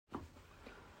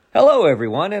Hello,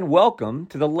 everyone, and welcome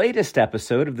to the latest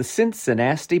episode of the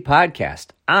CinciNasty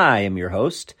podcast. I am your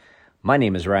host. My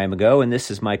name is Ryan McGo, and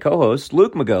this is my co-host,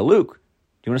 Luke McGo. Luke,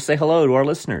 do you want to say hello to our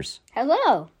listeners?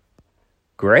 Hello.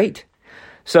 Great.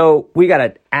 So we got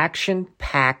an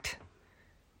action-packed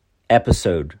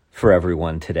episode for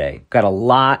everyone today. Got a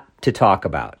lot to talk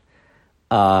about.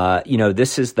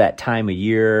 This is that time of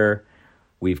year.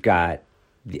 We've got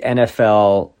the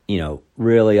NFL,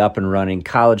 really up and running.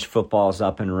 College football's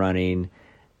up and running.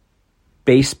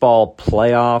 Baseball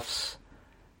playoffs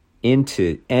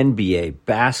into NBA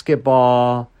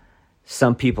basketball.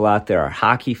 Some people out there are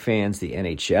hockey fans. The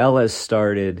NHL has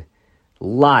started. A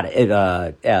lot of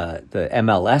the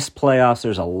MLS playoffs.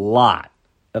 There's a lot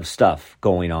of stuff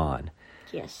going on.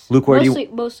 Yes. Luke,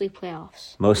 mostly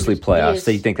playoffs. Mostly playoffs.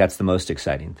 So you think that's the most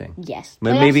exciting thing? Yes.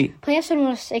 Playoffs are the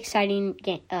most exciting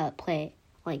gameplay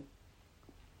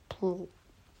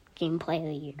of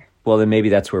the year. Well, then maybe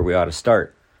that's where we ought to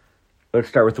start. Let's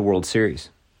start with the World Series.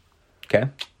 Okay?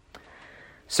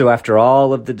 So after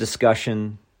all of the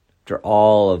discussion, after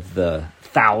all of the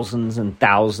thousands and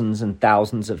thousands and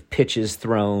thousands of pitches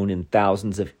thrown and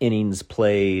thousands of innings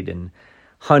played and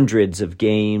hundreds of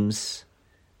games,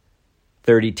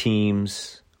 30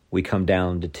 teams, we come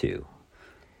down to two.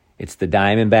 It's the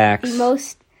Diamondbacks.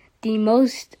 The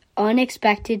most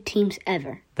unexpected teams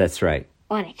ever. That's right.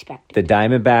 Unexpected. The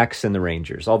Diamondbacks and the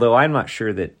Rangers. Although I'm not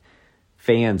sure that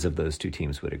fans of those two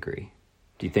teams would agree.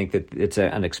 Do you think that it's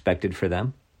unexpected for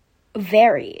them?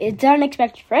 Very. It's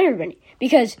unexpected for everybody.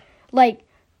 Because,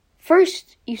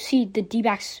 first you see the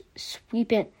D-backs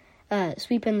sweeping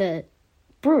the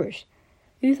Brewers.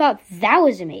 You thought that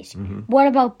was amazing. Mm-hmm. What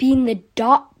about beating the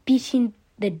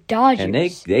Dodgers? And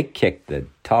they kicked the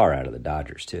tar out of the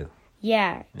Dodgers too.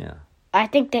 Yeah. Yeah. I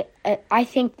think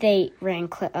they ran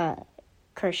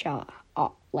Kershaw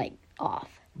off.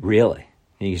 Really?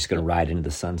 And you're just going to ride into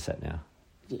the sunset now?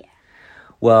 Yeah.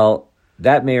 Well,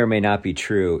 that may or may not be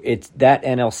true. That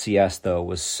NLCS though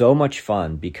was so much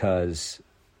fun because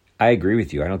I agree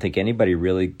with you. I don't think anybody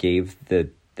really gave the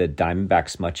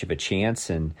Diamondbacks much of a chance.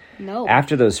 And no.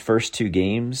 After those first two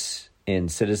games in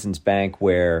Citizens Bank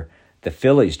where the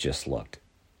Phillies just looked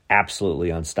absolutely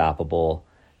unstoppable,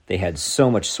 they had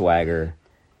so much swagger.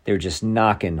 They were just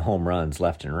knocking home runs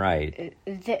left and right.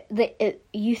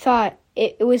 You thought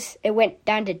it went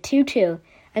down to 2-2,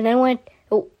 and then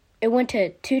it went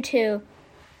to 2-2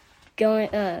 going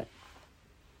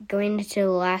into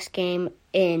the last game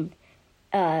in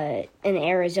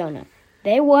Arizona.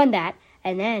 They won that.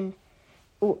 And then,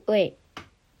 wait,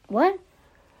 what?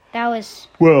 That was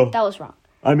wrong.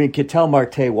 I mean, Ketel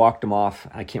Marte walked him off.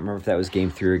 I can't remember if that was Game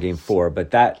 3 or Game 4,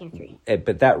 but that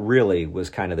really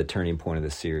was kind of the turning point of the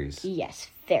series.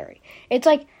 Yes, very. It's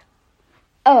like,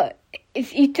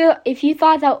 if you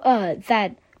thought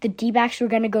that the D-backs were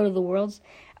going to go to the Worlds,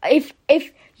 if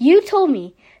you told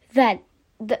me that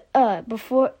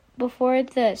before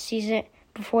the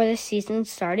season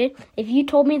started, if you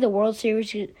told me the World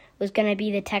Series was going to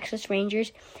be the Texas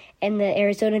Rangers and the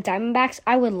Arizona Diamondbacks,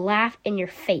 I would laugh in your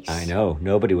face. I know.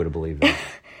 Nobody would have believed that.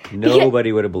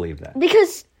 Nobody would have believed that.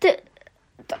 Because the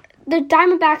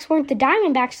Diamondbacks weren't the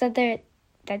Diamondbacks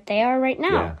that they are right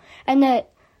now. Yeah. And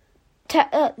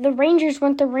the Rangers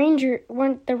weren't the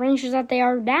Rangers that they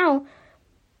are now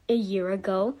a year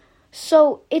ago.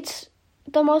 So it's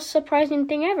the most surprising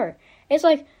thing ever. It's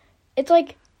like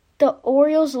the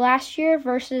Orioles last year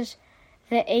versus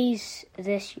the A's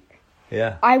this year.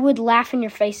 Yeah. I would laugh in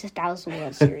your face if that was the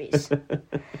World Series.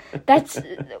 That's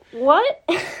what?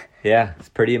 Yeah, it's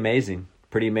pretty amazing.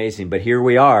 Pretty amazing. But here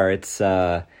we are. It's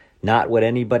not what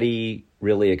anybody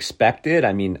really expected.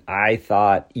 I mean, I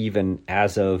thought even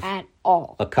as of at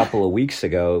all a couple of weeks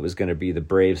ago, it was going to be the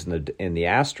Braves and the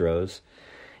Astros.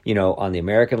 On the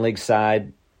American League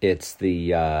side, it's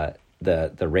the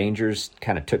Rangers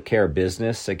kind of took care of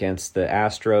business against the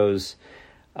Astros.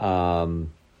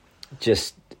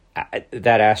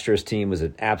 That Astros team was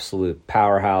an absolute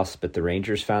powerhouse, but the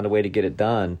Rangers found a way to get it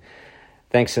done,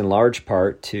 thanks in large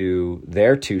part to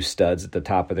their two studs at the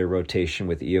top of their rotation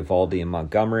with Eovaldi and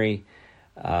Montgomery.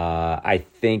 I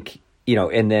think,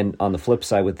 and then on the flip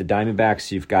side with the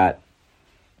Diamondbacks, you've got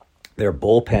their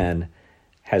bullpen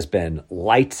has been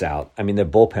lights out. I mean, their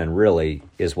bullpen really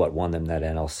is what won them that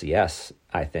NLCS,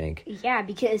 I think. Yeah,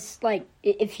 because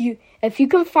if you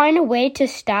can find a way to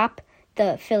stop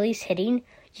the Phillies hitting,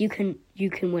 you can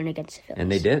win against the Phillies. And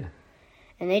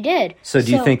they did. So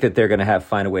do you think that they're going to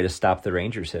find a way to stop the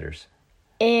Rangers hitters?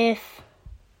 If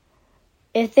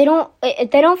they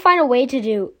don't find a way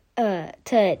to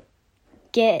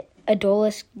get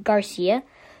Adolis Garcia,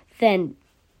 then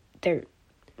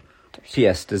doctors.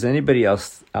 P.S. Does anybody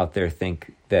else out there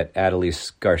think that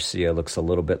Adolis Garcia looks a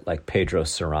little bit like Pedro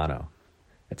Serrano?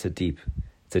 It's a deep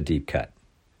cut.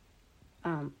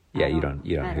 Yeah, you don't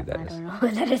know who that is. I don't know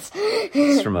who that is.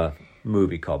 It's from a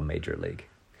movie called Major League.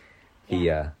 He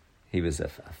was a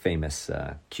famous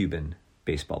Cuban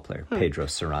baseball player, Pedro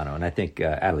Serrano, and I think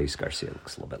Adolis Garcia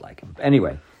looks a little bit like him.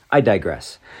 Anyway, I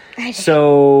digress.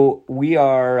 So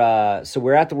we're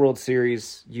at the World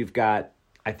Series. You've got,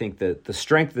 I think, the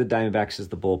strength of the Diamondbacks is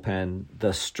the bullpen.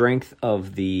 The strength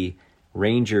of the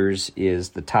Rangers is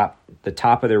the top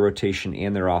of their rotation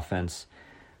and their offense.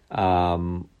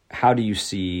 How do you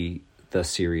see the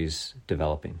series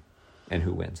developing, and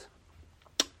who wins?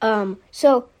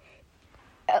 So,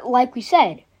 like we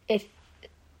said, if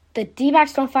the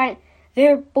D-backs don't find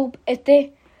their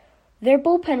bullpen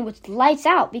was lights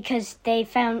out because they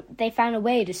found a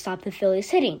way to stop the Phillies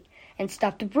hitting and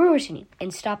stop the Brewers hitting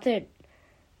and stop the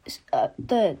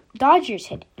Dodgers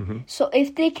hitting. Mm-hmm. So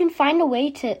if they can find a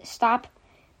way to stop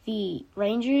the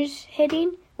Rangers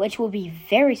hitting, which will be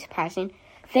very surprising,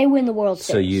 they win the World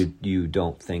Series. So you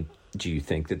don't think? Do you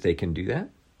think that they can do that?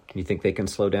 You think they can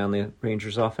slow down the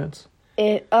Rangers' offense?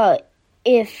 If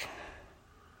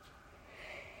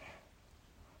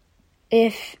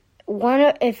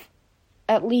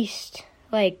at least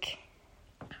like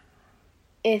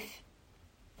if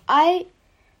I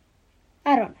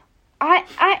don't know.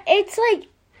 It's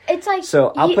like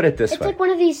so I'll put it this way. It's like one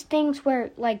of these things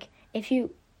where like if you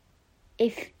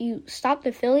stop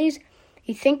the Phillies,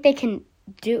 you think they can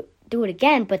do it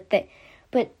again, but they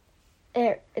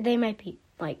might be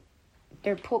like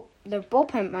their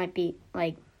bullpen might be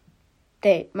like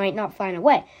they might not find a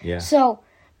way. Yeah. So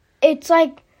it's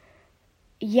like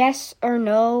yes or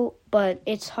no, but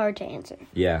it's hard to answer.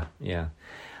 Yeah.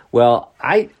 Well,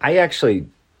 I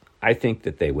think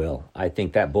that they will. I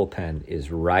think that bullpen is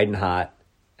riding hot.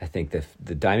 I think the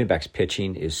Diamondbacks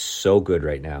pitching is so good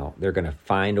right now. They're going to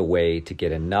find a way to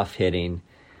get enough hitting.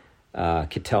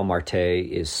 Ketel Marte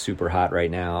is super hot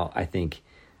right now. I think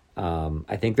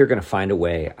they're going to find a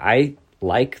way. I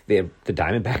like the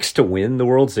Diamondbacks to win the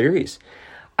World Series.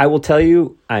 I will tell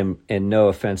you, and no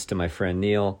offense to my friend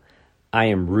Neil, I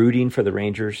am rooting for the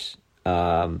Rangers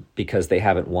because they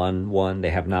haven't won one.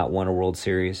 They have not won a World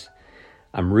Series.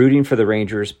 I'm rooting for the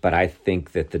Rangers, but I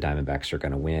think that the Diamondbacks are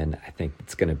going to win. I think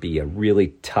it's going to be a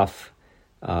really tough,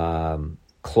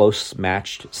 close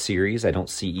matched series. I don't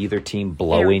see either team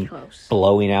blowing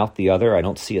out the other. I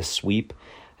don't see a sweep.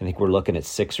 I think we're looking at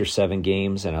 6 or 7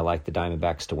 games, and I like the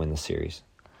Diamondbacks to win the series.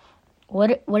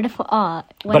 But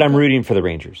I'm rooting for the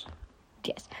Rangers.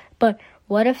 Yes, but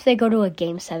what if they go to a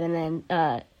Game 7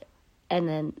 and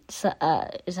then is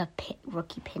a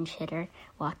rookie pinch hitter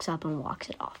walks up and walks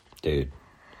it off? Dude,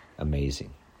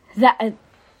 amazing. The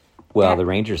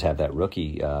Rangers have that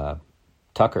rookie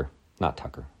Tucker, not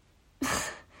Tucker.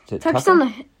 Is it Tucker's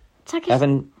Tucker? Tucker's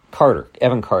Evan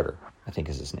Carter, I think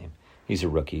is his name. He's a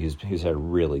rookie who's had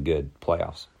really good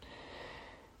playoffs.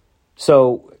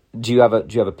 So, do you have a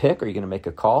pick? Are you going to make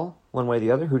a call one way or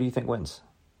the other? Who do you think wins?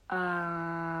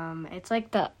 It's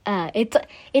like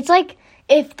it's like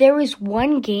if there was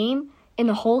one game in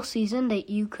the whole season that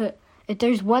you could, if there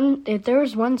was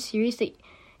one series that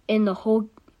in the whole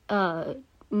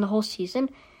season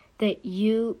that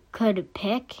you could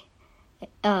pick,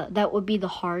 that would be the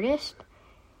hardest.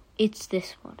 It's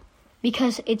this one.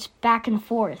 Because it's back and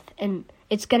forth, and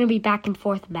it's going to be back and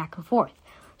forth.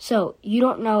 So you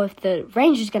don't know if the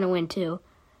Rangers going to win two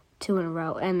in a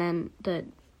row, and then the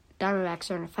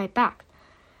Diamondbacks are going to fight back,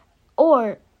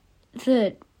 or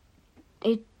it's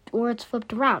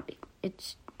flipped around.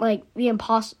 It's like the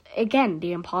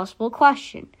impossible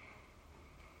question.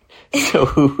 So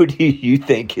who do you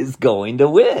think is going to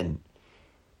win?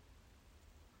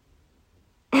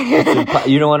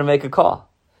 You don't want to make a call.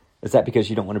 Is that because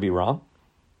you don't want to be wrong?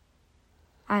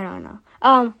 I don't know.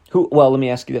 Well, let me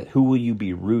ask you that. Who will you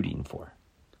be rooting for?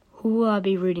 Who will I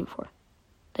be rooting for?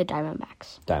 The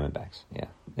Diamondbacks. Diamondbacks, yeah.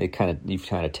 You've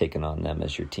kind of taken on them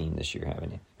as your team this year,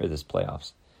 haven't you? Or this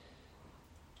playoffs?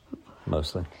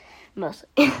 Mostly.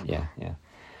 Yeah.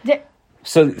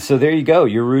 So there you go.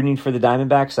 You're rooting for the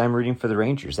Diamondbacks. I'm rooting for the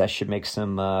Rangers. That should make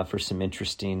for some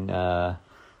interesting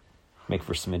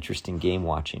game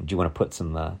watching. Do you want to put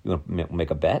some? You want to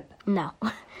make a bet? No.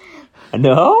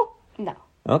 No? No.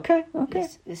 Okay.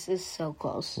 This is so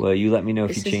close. Well, you let me know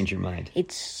if you change your mind.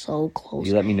 It's so close.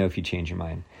 You let me know if you change your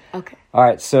mind. Okay. All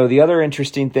right. So the other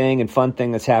interesting thing and fun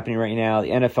thing that's happening right now, the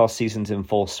NFL season's in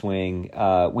full swing.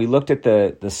 We looked at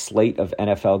the slate of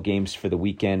NFL games for the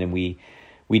weekend, and we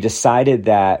decided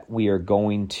that we are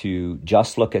going to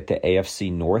just look at the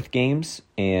AFC North games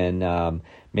and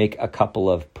make a couple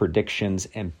of predictions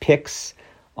and picks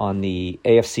on the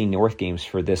AFC North games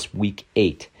for this Week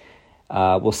 8.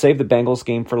 We'll save the Bengals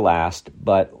game for last,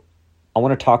 but I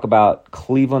want to talk about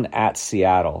Cleveland at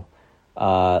Seattle.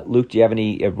 Luke, do you have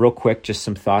any, real quick, just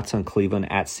some thoughts on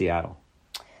Cleveland at Seattle?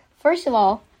 First of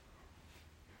all,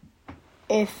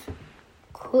 if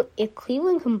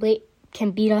Cleveland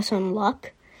can beat us on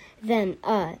luck, then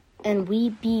and we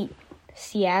beat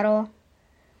Seattle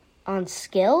on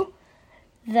skill,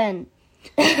 then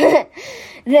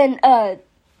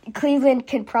Cleveland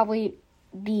can probably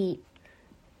beat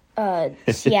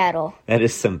Seattle. That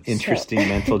is some interesting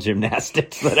mental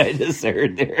gymnastics that I just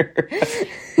heard there.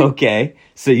 Okay,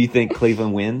 so you think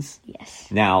Cleveland wins? Yes.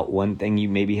 Now, one thing you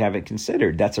maybe haven't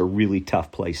considered, that's a really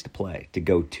tough place to play, to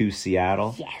go to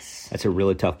Seattle. Yes. That's a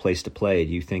really tough place to play.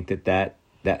 Do you think that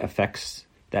affects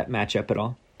that matchup at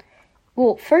all?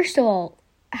 Well, first of all,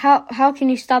 how can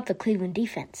you stop the Cleveland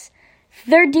defense?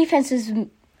 Their defense is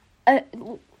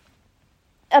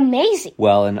amazing.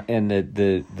 Well, and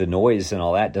the noise and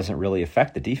all that doesn't really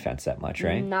affect the defense that much,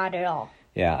 right? Not at all.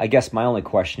 Yeah, I guess my only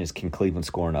question is, can Cleveland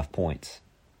score enough points?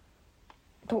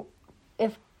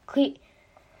 If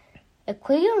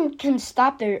Cleveland can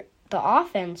stop the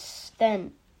offense,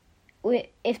 then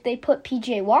if they put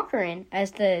P.J. Walker in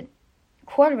as the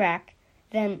quarterback,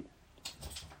 then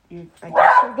I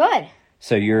guess we're good.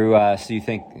 So you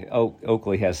think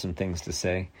Oakley has some things to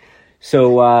say?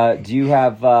 So do you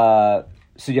have a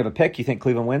pick? You think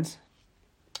Cleveland wins?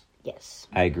 Yes.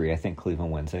 I agree. I think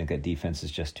Cleveland wins. I think that defense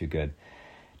is just too good.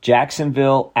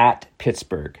 Jacksonville at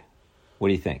Pittsburgh. What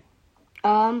do you think?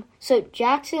 So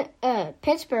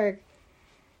Pittsburgh,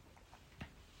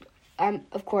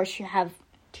 of course you have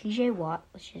T.J. Watt,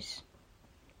 which is,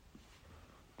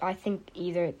 I think,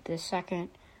 either the second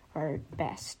or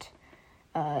best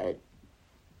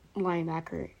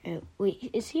linebacker. Wait,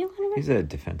 is he a linebacker? He's a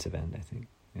defensive end, I think.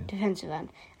 Yeah. Defensive end.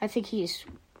 I think he's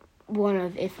one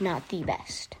of, if not the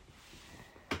best.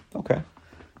 Okay.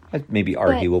 That may be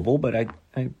arguable, but I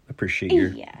appreciate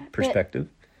your perspective.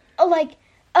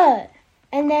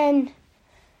 And then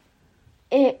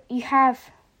you have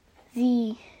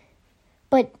the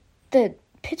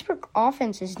Pittsburgh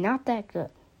offense is not that good.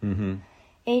 Mm-hmm.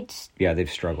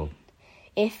 They've struggled.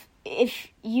 If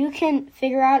you can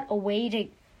figure out a way to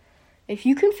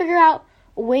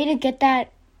get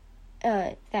that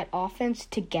offense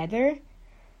together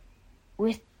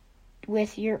with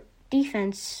your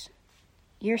defense,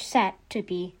 you're set to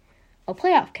be a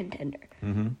playoff contender.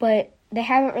 Mm-hmm. But they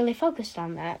haven't really focused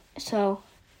on that. So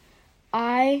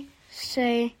I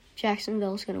say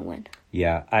Jacksonville's going to win.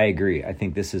 Yeah, I agree. I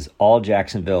think this is all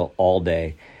Jacksonville all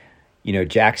day. You know,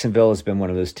 Jacksonville has been one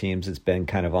of those teams that's been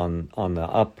kind of on the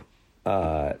up,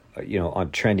 on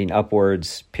trending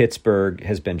upwards. Pittsburgh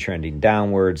has been trending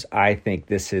downwards. I think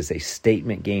this is a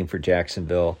statement game for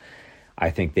Jacksonville.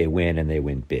 I think they win, and they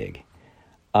win big.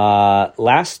 We got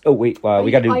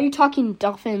to. Are you talking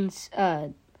Dolphins?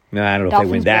 No, I don't know if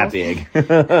they win that big. I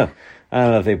don't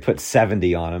know if they put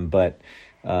 70 on them, but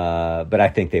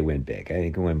I think they win big. I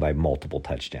think they win by multiple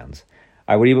touchdowns.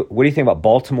 All right, what do you think about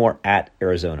Baltimore at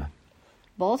Arizona?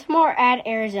 Baltimore at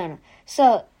Arizona.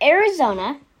 So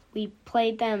Arizona, we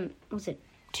played them. Was it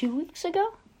 2 weeks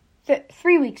ago?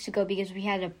 3 weeks ago, because we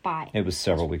had a bye. It was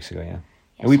several weeks ago, yeah.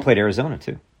 And we played Arizona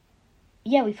too.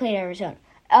 Yeah, we played Arizona.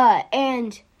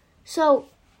 And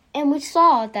we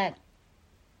saw that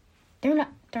they're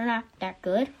not that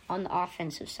good on the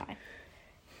offensive side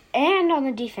and on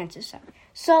the defensive side.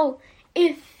 So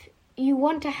if you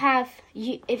want to have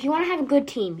a good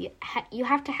team, you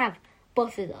have to have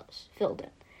both of those filled in.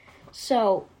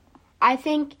 So I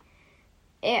think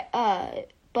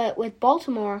but with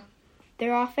Baltimore,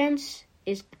 their offense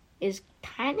is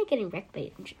kind of getting wrecked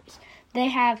by injuries. They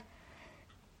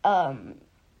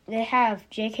have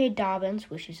J.K. Dobbins,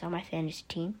 which is on my fantasy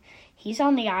team. He's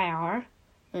on the IR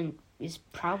and is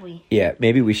probably... Yeah,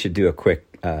 maybe we should do a quick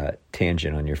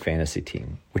tangent on your fantasy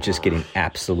team, which is getting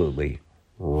absolutely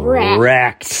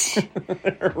wrecked.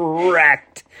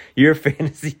 Wrecked. Your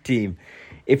fantasy team.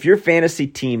 If your fantasy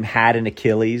team had an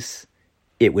Achilles,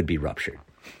 it would be ruptured.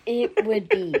 It would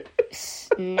be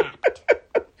snapped.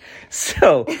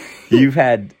 So you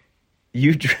had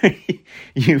Travis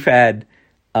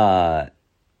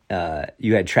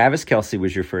Kelce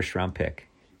was your first round pick.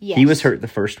 Yes. He was hurt the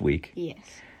first week. Yes.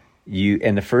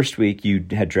 In the first week you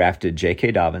had drafted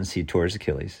J.K. Dobbins. He tore his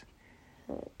Achilles.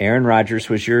 Aaron Rodgers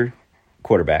was your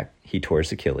quarterback. He tore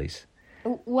his Achilles.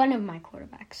 One of my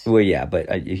quarterbacks. Well, yeah,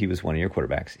 but he was one of your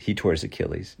quarterbacks. He tore his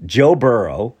Achilles. Joe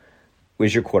Burrow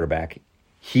was your quarterback.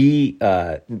 He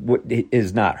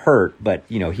is not hurt, but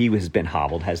he has been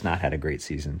hobbled, has not had a great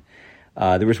season.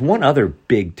 There was one other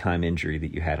big-time injury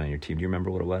that you had on your team. Do you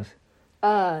remember what it was?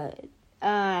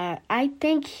 I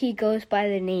think he goes by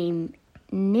the name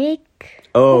Nick.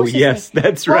 Oh, yes,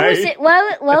 that's right.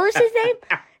 What was his name?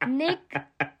 Nick.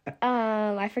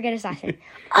 I forget his last name.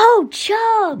 Oh,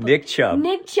 Chubb. Nick Chubb.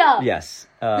 Nick Chubb. Yes.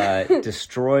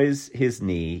 Destroys his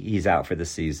knee. He's out for the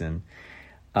season.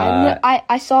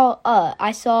 I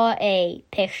saw a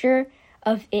picture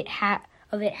of it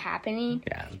happening.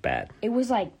 Yeah, it was bad. It was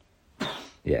like.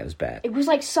 Yeah, it was bad. It was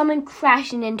like someone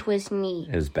crashing into his knee.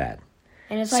 It was bad.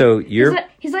 And it's so like you're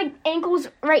his like ankle's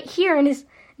right here, and his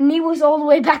knee was all the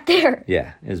way back there.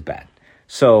 Yeah, it was bad.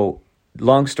 So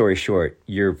long story short,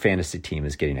 your fantasy team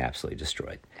is getting absolutely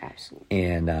destroyed. Absolutely.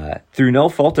 And through no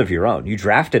fault of your own, you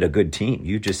drafted a good team.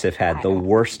 You just have had the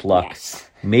worst luck,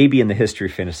 maybe in the history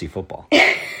of fantasy football.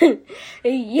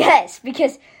 Yes,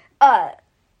 because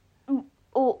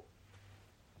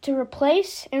to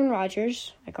replace Aaron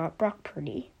Rodgers, I got Brock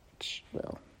Purdy, which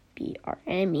will be our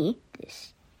enemy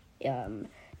this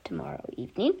tomorrow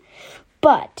evening.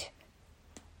 But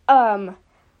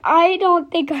I don't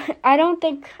think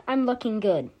I'm looking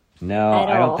good. No,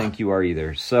 I don't think you are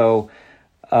either. So,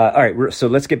 all right. So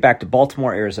let's get back to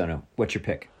Baltimore, Arizona. What's your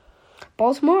pick?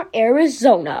 Baltimore,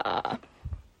 Arizona.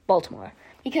 Baltimore,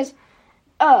 because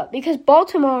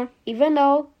Baltimore, even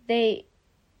though they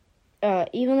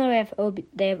have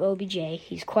OBJ,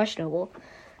 he's questionable.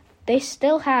 They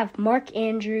still have Mark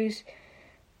Andrews,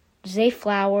 Zay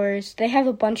Flowers. They have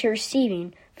a bunch of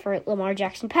receiving for Lamar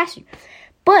Jackson passing.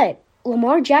 But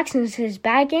Lamar Jackson has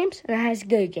bad games and has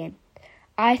good game.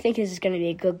 I think this is going to be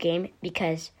a good game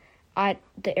because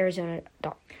the Arizona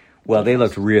Dodgers. Well, they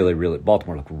looked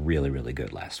Baltimore looked really, really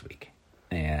good last week.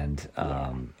 And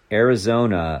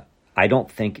Arizona, I don't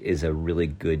think is a really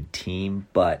good team,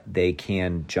 but they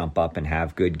can jump up and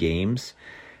have good games.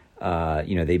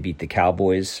 They beat the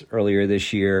Cowboys earlier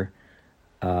this year.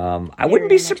 I wouldn't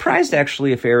be surprised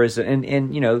actually if Arizona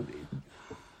and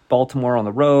Baltimore on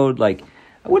the road, like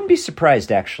I wouldn't be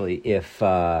surprised actually if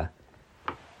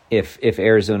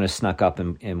Arizona snuck up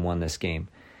and won this game.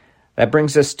 That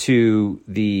brings us to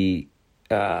the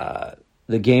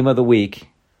game of the week.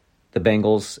 The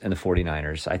Bengals and the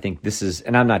 49ers. I think this is,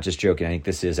 and I'm not just joking, I think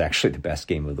this is actually the best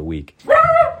game of the week. Can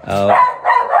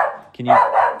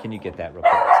you get that real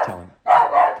quick? Just tell him.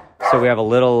 So we have a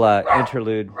little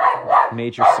interlude,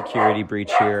 major security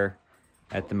breach here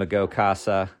at the Mago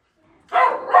Casa.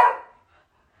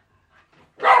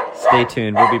 Stay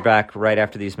tuned. We'll be back right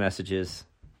after these messages.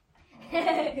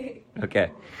 Okay.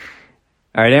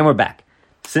 All right, and we're back.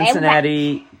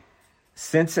 Cincinnati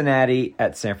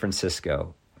at San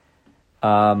Francisco.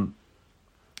 I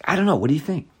don't know. What do you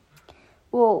think?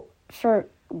 Well, for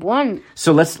one...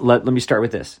 So let me start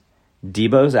with this.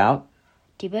 Debo's out.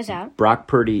 Brock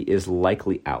Purdy is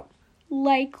likely out.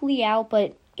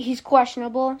 But he's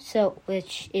questionable,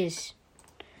 it's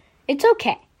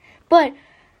okay. But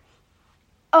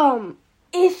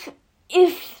if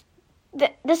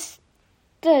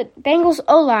the Bengals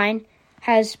O-line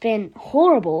has been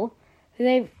horrible,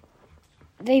 they've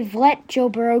let Joe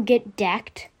Burrow get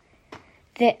decked.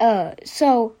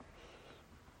 So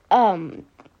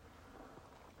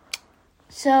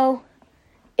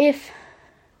if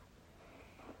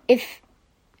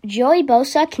Joey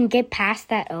Bosa can get past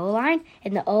that O-line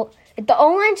and if the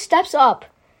O-line steps up,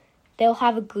 they'll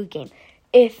have a good game.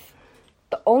 If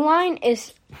the O-line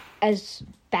is as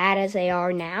bad as they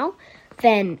are now,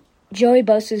 then Joey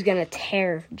Bosa is gonna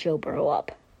tear Joe Burrow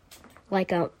up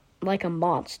like a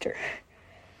monster.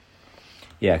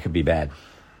 Yeah, it could be bad.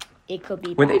 It could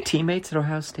be. Were they teammates at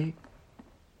Ohio State?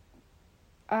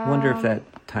 I wonder if that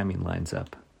timing lines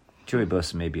up. Joey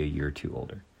Bosa may be a year or two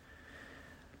older.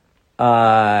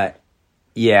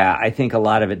 Yeah, I think a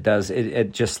lot of it does.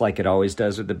 It just like it always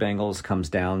does with the Bengals, comes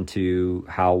down to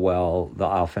how well the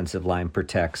offensive line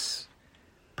protects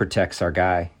our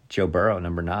guy Joe Burrow,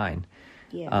 number 9.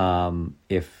 Yeah.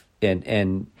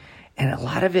 And a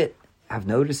lot of it, I've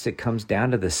noticed it comes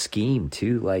down to the scheme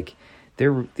too. Like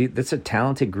that's a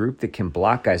talented group that can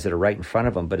block guys that are right in front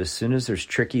of them. But as soon as there's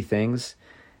tricky things,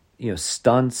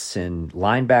 stunts and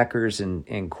linebackers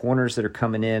and corners that are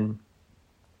coming in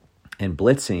and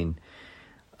blitzing,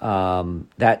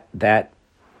 that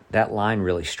line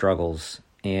really struggles.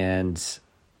 And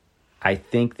I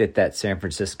think that San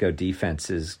Francisco defense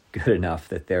is good enough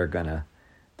that they're gonna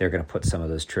put some of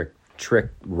those trick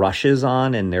rushes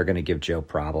on, and they're gonna give Joe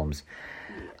problems.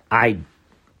 I'm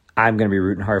gonna be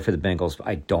rooting hard for the Bengals, but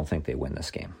I don't think they win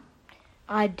this game.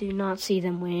 I do not see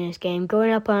them winning this game.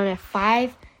 Going up on a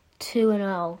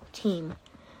 5-2-0 team,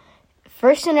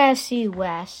 first in NFC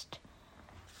West,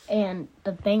 and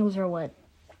the Bengals are what,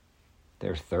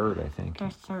 They're third, I think. They're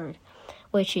third,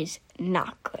 which is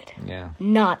not good. Yeah.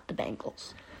 Not the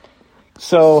Bengals.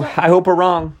 So I hope we're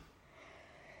wrong.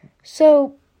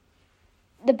 So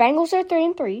the Bengals are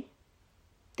 3-3.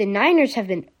 The Niners have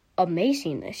been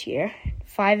amazing this year.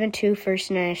 5-2 first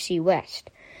in NFC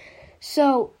West.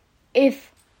 So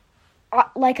if,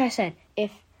 like I said,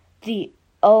 if the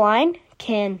O-line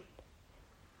can,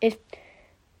 if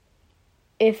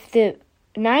the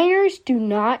Niners do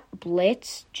not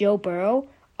blitz Joe Burrow,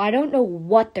 I don't know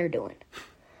what they're doing.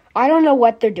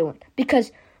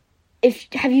 Because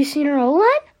have you seen our O-line?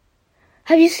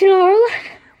 Have you seen our O-line?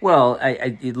 Well,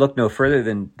 I look no further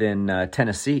than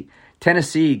Tennessee.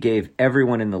 Tennessee gave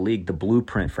everyone in the league the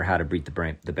blueprint for how to beat the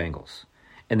Bengals.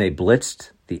 And they blitzed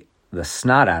the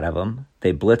snot out of them.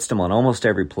 They blitzed them on almost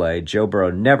every play. Joe Burrow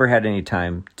never had any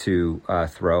time to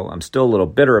throw. I'm still a little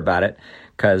bitter about it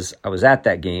because I was at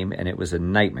that game, and it was a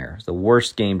nightmare. It was the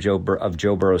worst game of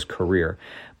Joe Burrow's career.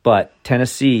 But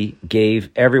Tennessee gave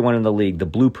everyone in the league the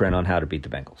blueprint on how to beat the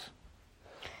Bengals.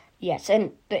 Yes,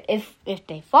 and if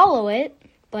they follow it,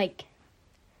 I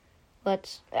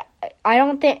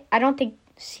don't think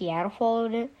Seattle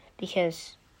followed it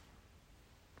because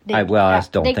I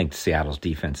don't think Seattle's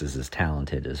defense is as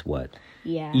talented as what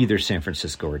either San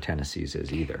Francisco or Tennessee's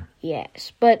is either.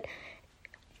 Yes, but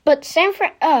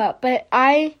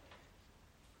I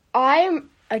am,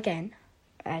 again,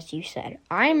 as you said,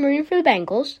 I'm rooting for the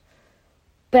Bengals,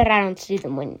 but I don't see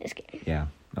them winning this game. Yeah.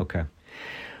 Okay.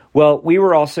 Well, we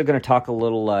were also going to talk a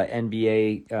little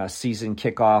NBA season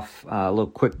kickoff, a little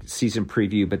quick season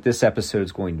preview, but this episode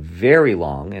is going very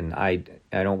long, and I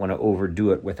don't want to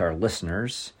overdo it with our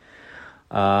listeners.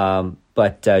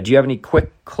 But do you have any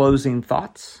quick closing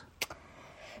thoughts?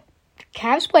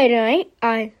 Cavs play tonight.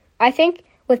 I think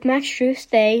with Max Strus,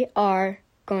 they are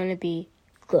going to be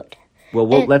good. Well,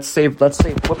 let's save our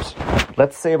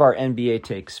NBA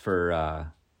takes for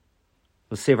a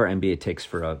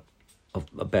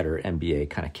better NBA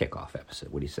kind of kickoff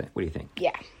episode. What do you say? What do you think?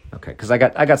 Yeah. Okay, because I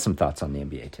got some thoughts on the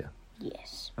NBA too.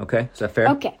 Yes. Okay, is that fair?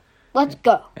 Okay, let's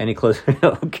go. Any close?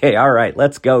 Okay, all right,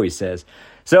 let's go, he says.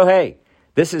 So, hey,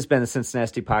 this has been the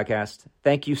CinciNasty podcast.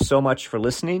 Thank you so much for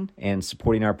listening and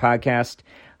supporting our podcast.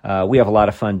 We have a lot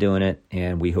of fun doing it,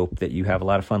 and we hope that you have a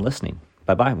lot of fun listening.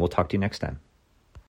 Bye-bye, and we'll talk to you next time.